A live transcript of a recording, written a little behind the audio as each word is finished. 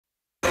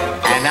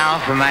And now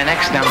for my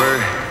next number.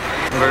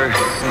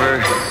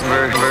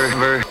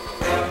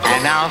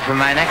 And now for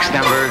my next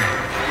number,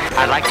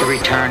 I'd like to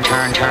return to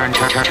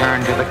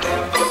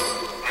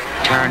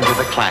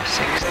the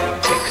classics.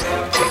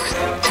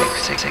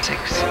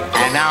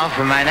 And now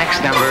for my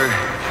next number,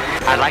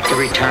 I'd like to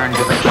return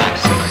to the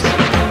classics.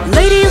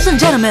 Ladies and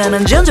gentlemen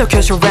and gentlemen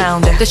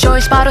around, the show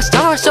is about to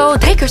start, so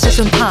take your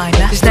season time.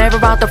 It's never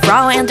about the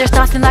frown and there's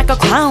nothing like a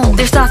clown.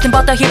 There's nothing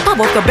but the hip-hop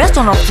of the best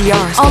one of the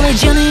arts. Only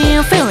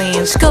genuine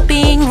feelings,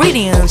 copying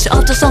readings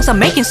of the songs I'm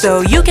making,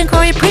 so you can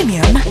call it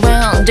premium.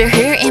 When they're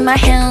here in my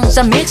hands,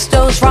 I mix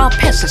those raw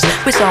pieces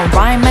with some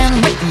rhyme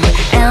and written.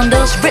 And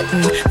those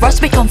written words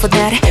become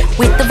confident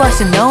with the voice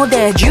you know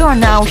that you are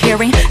now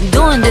hearing.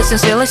 Doing this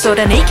sincerely so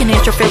that it can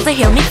interfere to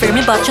hear me, fear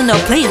me, but you know,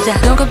 please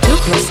don't go too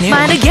close near.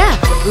 Mind the gap.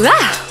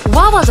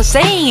 What was I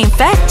saying? In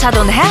fact, I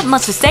don't have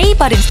much to say,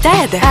 but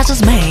instead I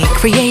just make,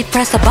 create,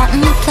 press a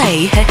button,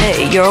 play.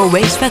 Hey, you're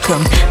always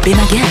welcome, be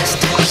my guest.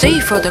 C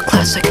for the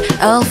classic,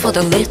 L for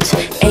the lit,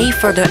 A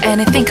for the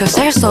anything cause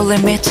there's no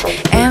limit,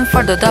 M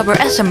for the double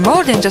S and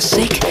more than just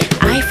sick,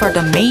 I for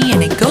the me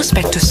and it goes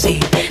back to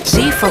C.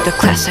 C for the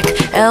classic,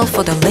 L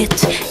for the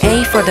lit,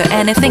 A for the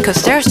anything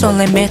cause there's no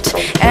limit,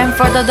 M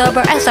for the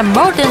double S and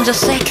more than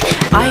just sick,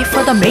 I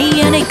for the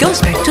me and it goes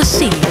back to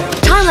C.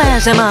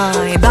 Timeless am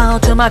I, bow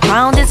to my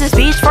crown, this is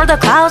speech for the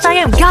clouds, I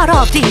am god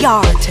of the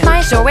art.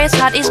 My story is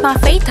hot, it's my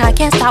fate, I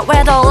can't stop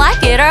whether I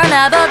like it or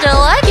not, but you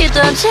like it,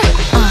 don't you?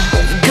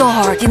 Go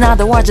hard, in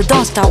other words,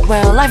 don't stop.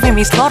 Well, life may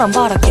be slow down,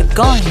 but I keep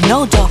going,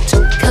 no doubt.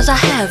 Cause I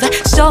have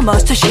so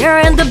much to share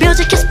and the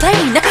music is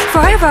playing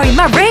forever in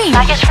my brain.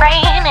 Like it's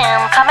raining,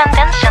 come and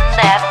tension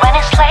that when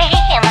it's playing,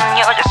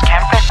 you just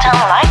can't pretend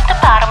like the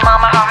bottom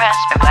of my heart has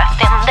been left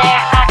in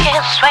there. I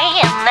keep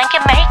swaying and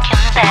keep making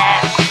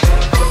that.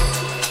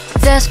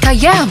 That's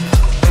Kayem,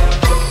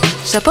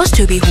 supposed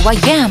to be who I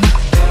am,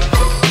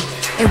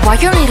 and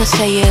what you need to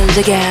say is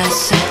I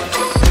guess.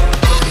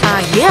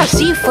 Yeah,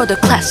 C for the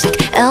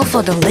classic, L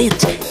for the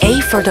lit, A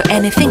for the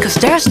anything cause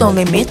there's no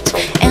limit,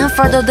 M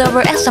for the double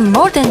S and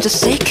more than just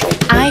sick,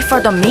 I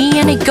for the me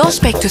and it goes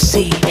back to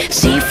C.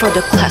 C for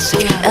the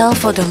classic, L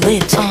for the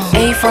lit,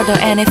 A for the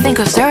anything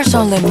cause there's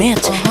no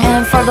limit,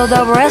 M for the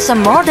double S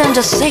and more than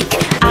just sick,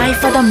 I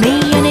for the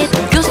me and it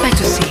goes back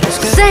to C.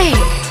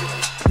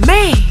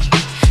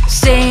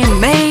 Say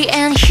me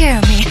and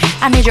hear me.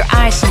 I need your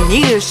eyes and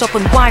ears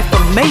open wide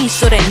for me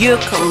so that you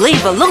can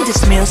live along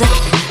this music.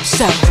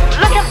 So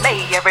look at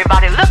me,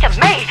 everybody, look at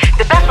me,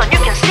 the best one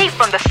you can see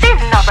from the scene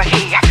over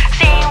here.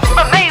 Sing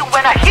for me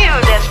when I hear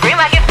this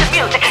scream, I give the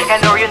music,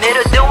 and all you need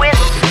to do is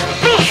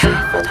be. C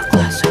for the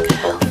classic,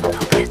 L for the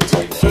lit,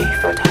 A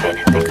for the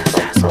anything cause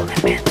there's no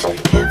limit,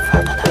 M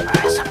for the double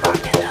S and more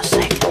than just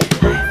sick,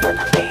 I for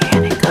the me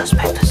and it goes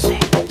back to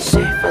C. C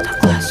for the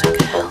classic,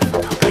 L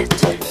for the lit,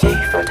 A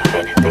for the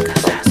anything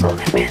cause there's no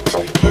limit,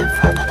 M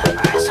for the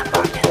double S and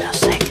more than just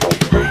sick,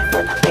 I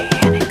for the me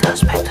and it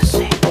goes back to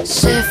C.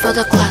 C for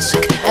the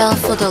classic, L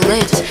for the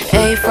lit,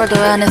 A for the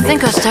anything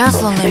cause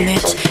there's no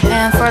limit,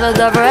 M for the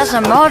double S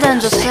and more than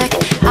just sick,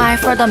 I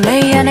for the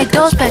me and it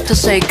goes back to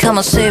C. Come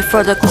on, C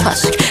for the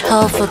classic,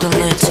 L for the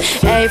lit,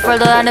 A for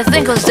the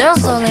anything cause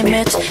there's no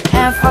limit,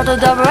 M for the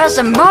double S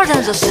and more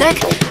than just sick,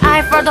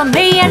 I for the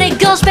me and it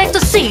goes back to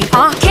C.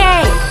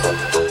 Okay.